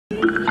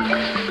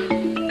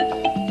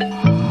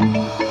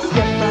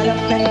right up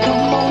and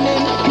come on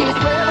in. Here's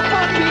where the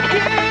fun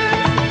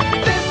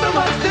begins. There's so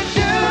much to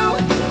do.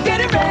 Get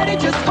it ready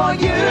just for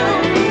you.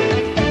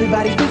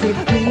 Everybody's busy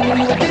bringing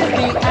you a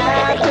Disney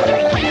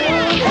afternoon.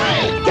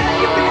 Hey, can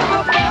you feel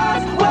the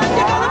buzz? Well,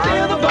 you're gonna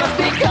feel the buzz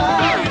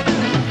because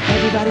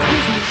everybody's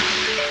busy.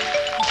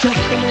 Just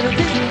a little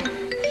Disney,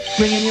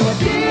 bringing you a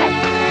Disney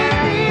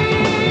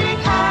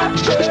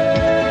afternoon.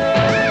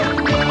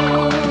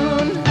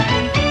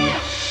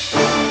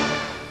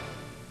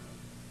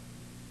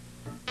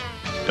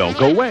 Don't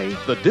go away.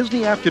 The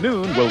Disney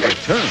afternoon will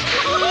return.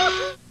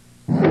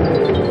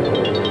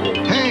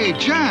 Hey,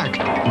 Jack.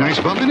 Nice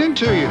bumping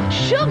into you.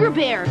 Sugar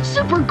Bear,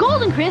 Super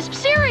Golden Crisp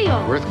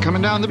cereal. Worth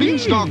coming down the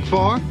beanstalk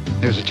for.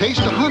 There's a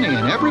taste of honey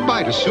in every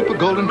bite of Super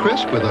Golden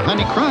Crisp with a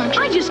honey crunch.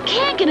 I just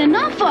can't get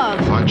enough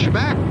of. Watch your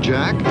back,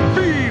 Jack.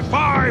 Fee,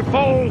 fi,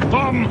 fo,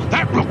 fum.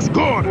 That looks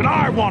good, and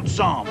I want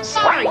some.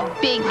 Sorry,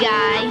 big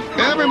guy.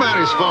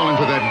 Everybody's falling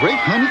for that great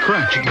honey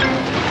crunch.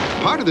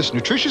 Part of this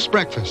nutritious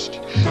breakfast.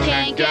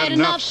 Can't get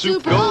enough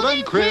Super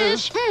Golden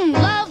Crisp.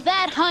 Love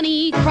that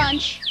honey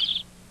crunch.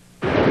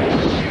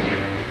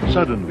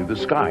 Suddenly, the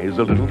sky is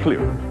a little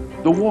clearer.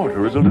 The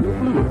water is a little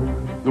bluer.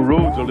 The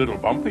road's a little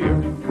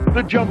bumpier.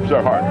 The jumps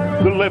are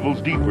harder. The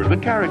level's deeper. The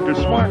character's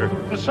smarter.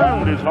 The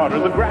sound is hotter.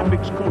 The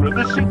graphics cooler.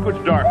 The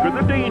secret's darker.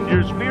 The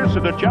danger's fiercer.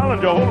 The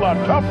challenge a whole lot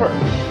tougher.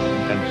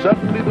 And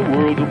suddenly, the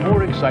world's a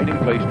more exciting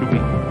place to be.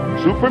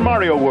 Super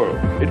Mario World.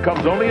 It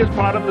comes only as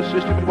part of the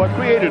system it was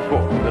created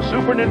for. The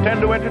Super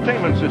Nintendo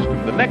Entertainment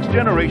System. The next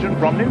generation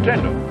from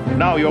Nintendo.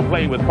 Now you're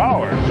playing with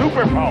power.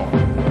 Super power.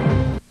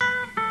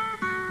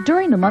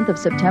 During the month of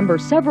September,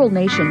 several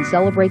nations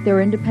celebrate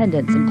their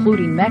independence,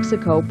 including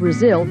Mexico,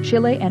 Brazil,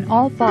 Chile, and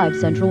all 5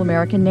 Central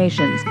American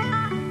nations.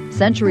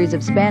 Centuries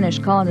of Spanish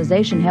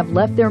colonization have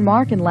left their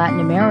mark in Latin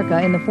America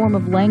in the form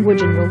of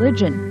language and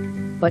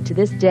religion. But to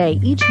this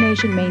day, each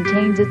nation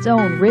maintains its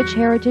own rich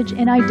heritage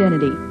and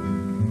identity.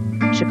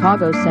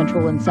 Chicago's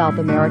Central and South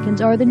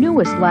Americans are the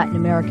newest Latin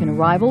American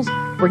arrivals,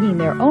 bringing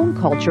their own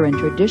culture and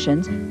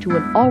traditions to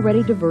an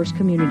already diverse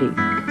community.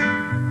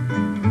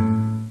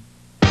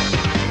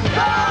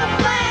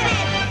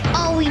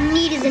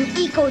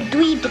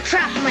 Eco-dweeb to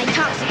trap my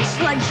toxic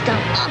sludge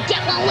dump. I'll get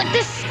one with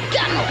this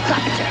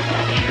scumocopter.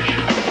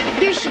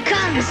 Here she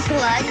comes,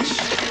 sludge.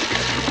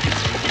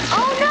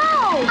 Oh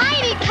no!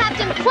 I need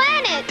Captain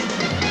Planet!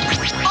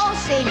 I'll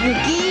save you,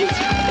 geese.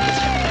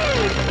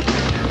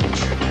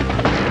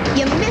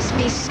 You missed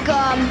me,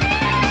 scum.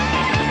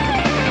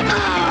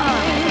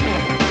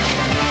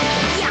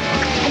 Yuck.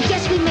 I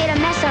guess we made a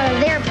mess out of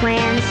their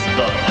plans.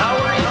 The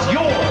power is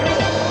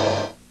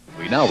yours.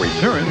 We now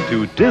return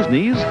to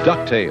Disney's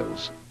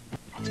DuckTales.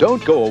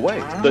 Don't go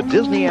away. The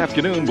Disney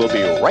afternoon will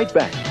be right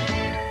back.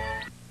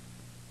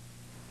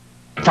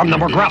 From the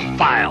McGruff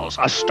Files,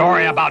 a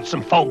story about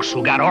some folks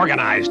who got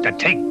organized to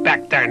take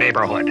back their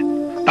neighborhood.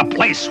 The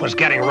place was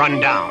getting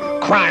run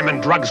down. Crime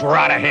and drugs were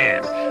out of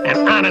hand,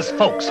 and honest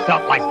folks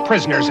felt like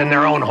prisoners in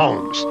their own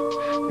homes.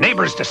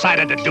 Neighbors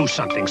decided to do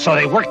something, so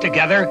they worked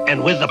together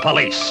and with the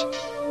police.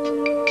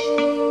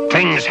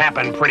 Things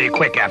happened pretty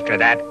quick after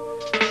that.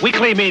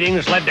 Weekly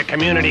meetings led to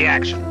community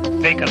action.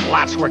 Vacant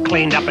lots were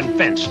cleaned up and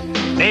fenced.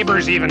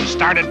 Neighbors even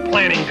started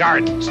planting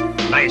gardens.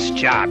 Nice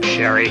job,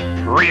 Sherry.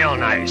 Real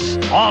nice.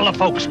 All the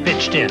folks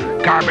pitched in.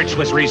 Garbage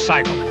was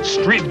recycled.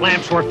 Street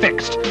lamps were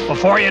fixed.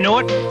 Before you knew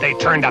it, they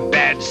turned a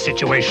bad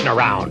situation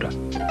around.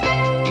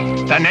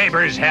 The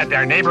neighbors had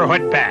their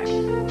neighborhood back.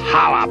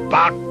 How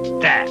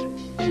about that?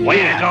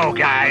 Way to go,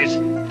 guys.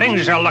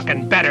 Things are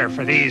looking better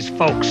for these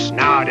folks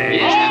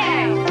nowadays.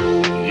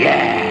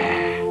 Yeah!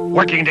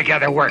 Working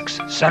together works,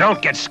 so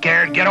don't get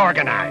scared, get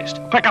organized.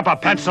 Pick up a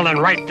pencil and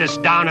write this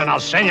down, and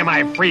I'll send you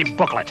my free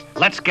booklet.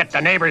 Let's get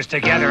the neighbors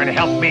together and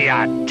help me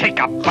take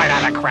a bite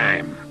out of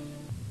crime.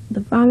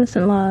 The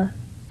promise-in-law,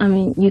 I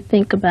mean, you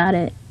think about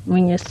it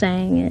when you're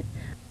saying it.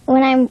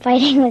 When I'm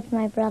fighting with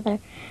my brother,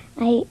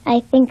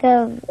 I think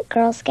of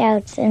Girl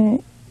Scouts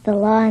and the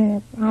law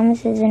and the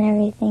promises and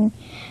everything,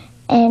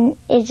 and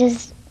it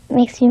just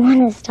makes me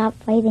want to stop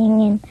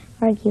fighting and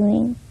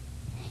arguing.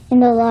 In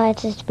the law,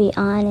 it's just to be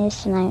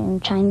honest, and I'm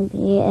trying to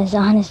be as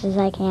honest as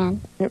I can.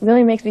 It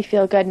really makes me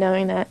feel good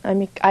knowing that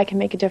I can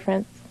make a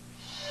difference.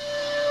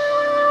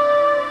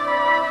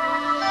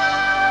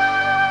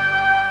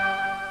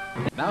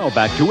 Now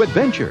back to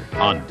adventure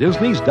on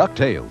Disney's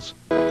DuckTales.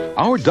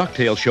 Our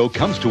DuckTales show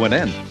comes to an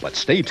end, but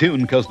stay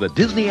tuned because the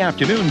Disney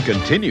afternoon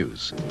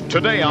continues.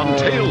 Today on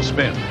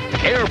Tailspin,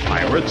 air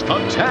pirates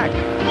attack.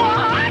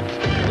 What?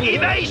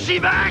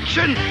 Evasive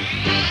action!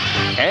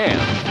 And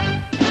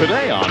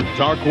today on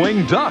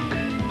Darkwing Duck.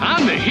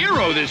 I'm the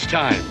hero this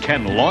time.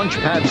 Can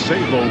Launchpad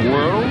save the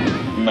world?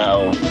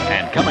 No.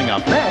 And coming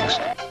up next,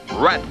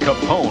 Rat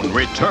Capone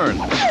returns.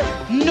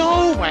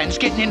 No one's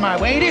getting in my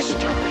way this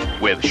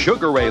time. With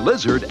Sugar Ray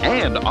Lizard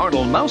and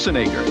Arnold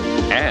Mousenager.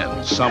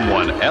 And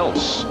someone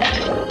else.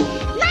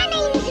 My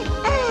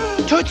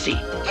name's, Tootsie.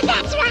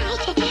 That's right.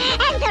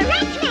 And the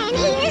Ratman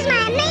is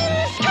my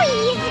main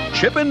squeeze.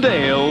 Chip and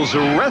Dale's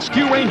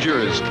Rescue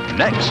Rangers.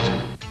 Next.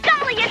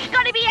 Golly, it's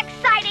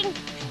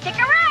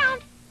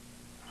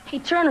Hey,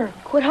 Turner,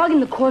 quit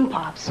hugging the Corn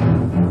Pops.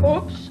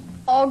 Oops,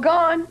 all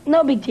gone.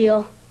 No big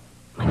deal.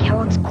 My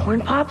Kellogg's Corn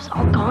Pops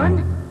all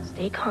gone?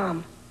 Stay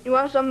calm. You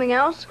want something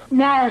else?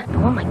 Nah, I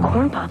want my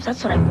Corn Pops.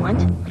 That's what I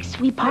want. Like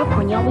sweet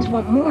popcorn, you always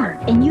want more.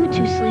 And you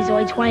two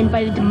sleazoids who I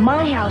invited to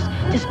my house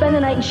to spend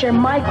the night and share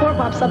my Corn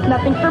Pops left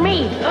nothing for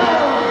me.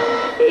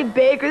 Hey,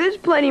 Baker, there's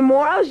plenty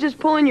more. I was just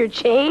pulling your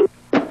chain.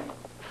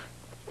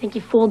 Think you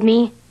fooled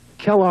me?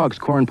 Kellogg's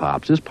Corn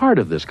Pops is part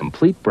of this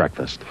complete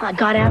breakfast. I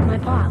gotta have my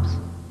Pops.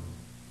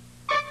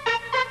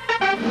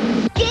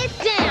 Get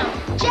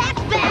down!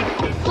 Jack's back!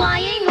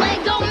 Flying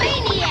Lego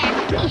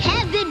Maniac! He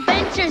has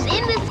adventures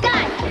in the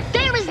sky!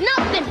 There is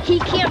nothing he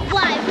can't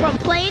fly! From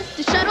planes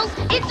to shuttles,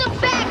 it's a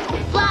fact!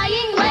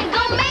 Flying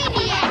Lego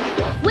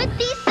Maniac! With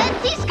these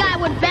sets he's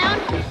skyward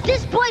bound!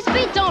 This boy's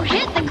feet don't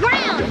hit the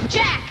ground!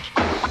 Jack!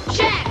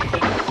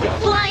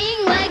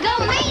 Flying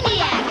Lego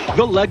Maniac!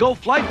 The Lego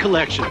Flight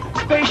Collection,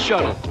 Space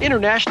Shuttle,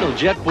 International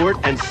Jetboard,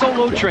 and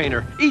Solo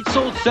Trainer, each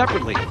sold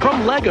separately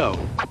from Lego.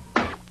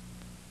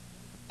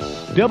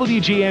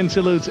 WGN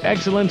salutes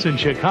excellence in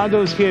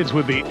Chicago's kids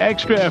with the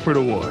Extra Effort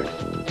Award.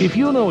 If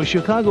you know a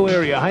Chicago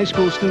area high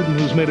school student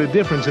who's made a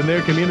difference in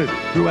their community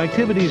through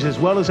activities as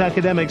well as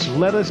academics,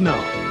 let us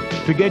know.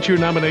 To get your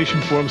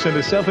nomination form, send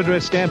a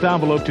self-addressed stamped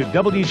envelope to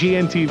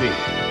WGN-TV.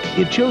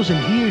 If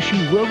chosen, he or she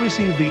will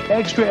receive the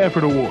Extra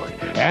Effort Award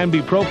and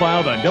be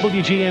profiled on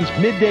WGN's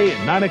midday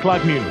at 9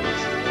 o'clock news.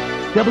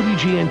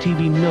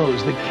 WGN-TV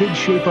knows that kids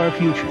shape our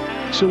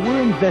future, so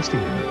we're investing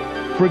in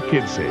them for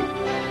kids' sake.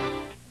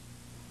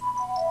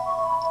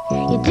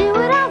 You do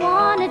what I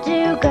wanna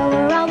do, go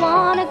where I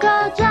wanna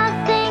go,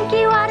 just think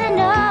you ought to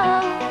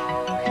know.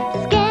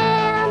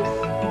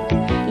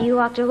 Scamps, you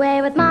walked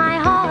away with my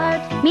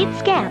heart. Meet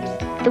Scamps,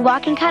 the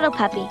walk and cuddle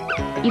puppy.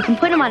 You can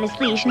put him on his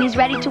leash and he's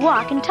ready to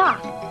walk and talk.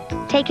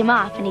 Take him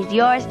off and he's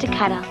yours to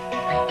cuddle.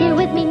 You're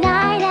with me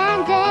night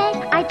and day,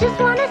 I just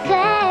wanna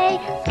say,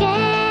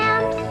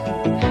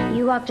 Scamps,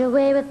 you walked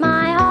away with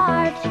my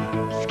heart.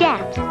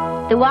 Scamps,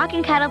 the walk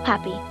and cuddle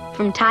puppy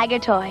from Tiger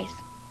Toys.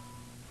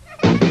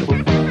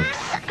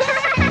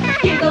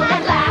 Giggle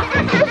and laugh.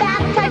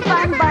 Bathtime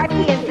Fun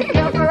Barbie is the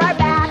cure for our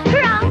bath.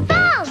 Wrong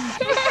phone.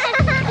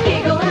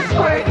 Giggle and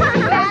squirt.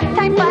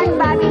 Bathtime Fun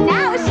Barbie,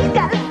 now she's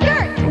got a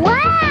skirt.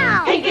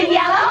 Wow. Pink and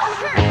yellow.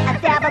 A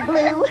dab of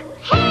blue.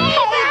 Hey,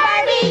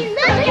 Barbie,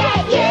 look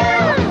at you.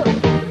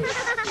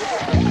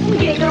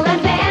 Giggle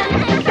and then,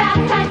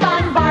 Bathtime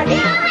Fun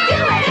Barbie, do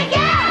it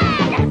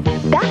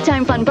again.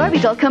 Bathtime Fun Barbie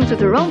doll comes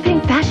with her own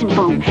pink fashion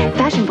foam.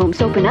 Fashion foam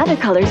soap in other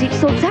colors, each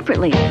sold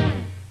separately.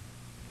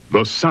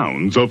 The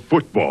sounds of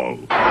football.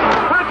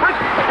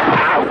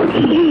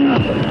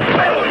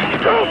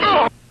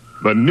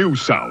 The new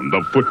sound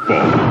of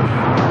football.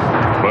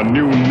 The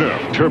new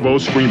Nerf Turbo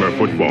Screamer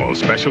football,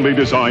 specially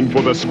designed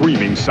for the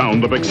screaming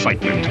sound of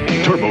excitement.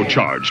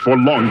 Turbocharged for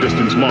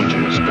long-distance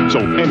launches, so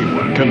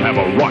anyone can have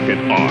a rocket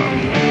arm.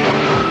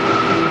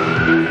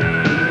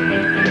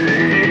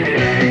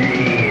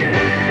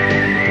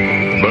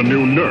 The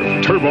new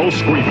Nerf Turbo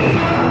Screamer.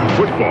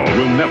 Football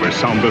will never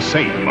sound the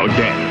same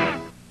again.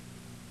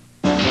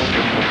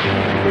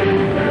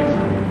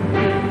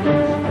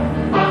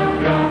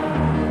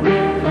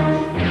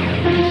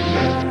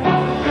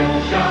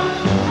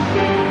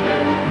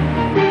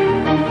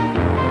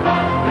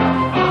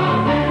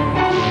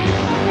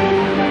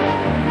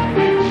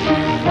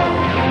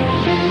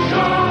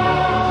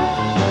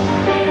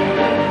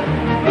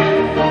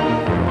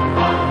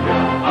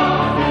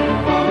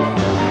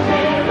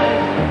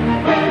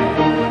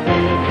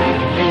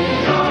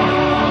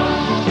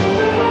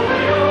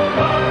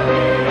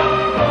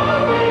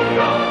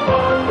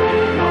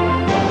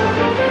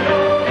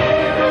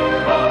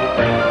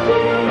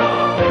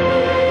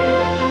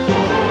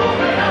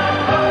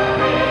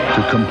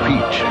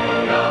 compete,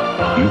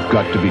 you've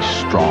got to be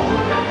strong.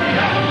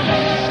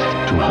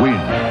 To win,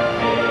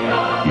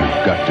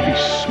 you've got to be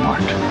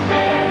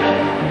smart.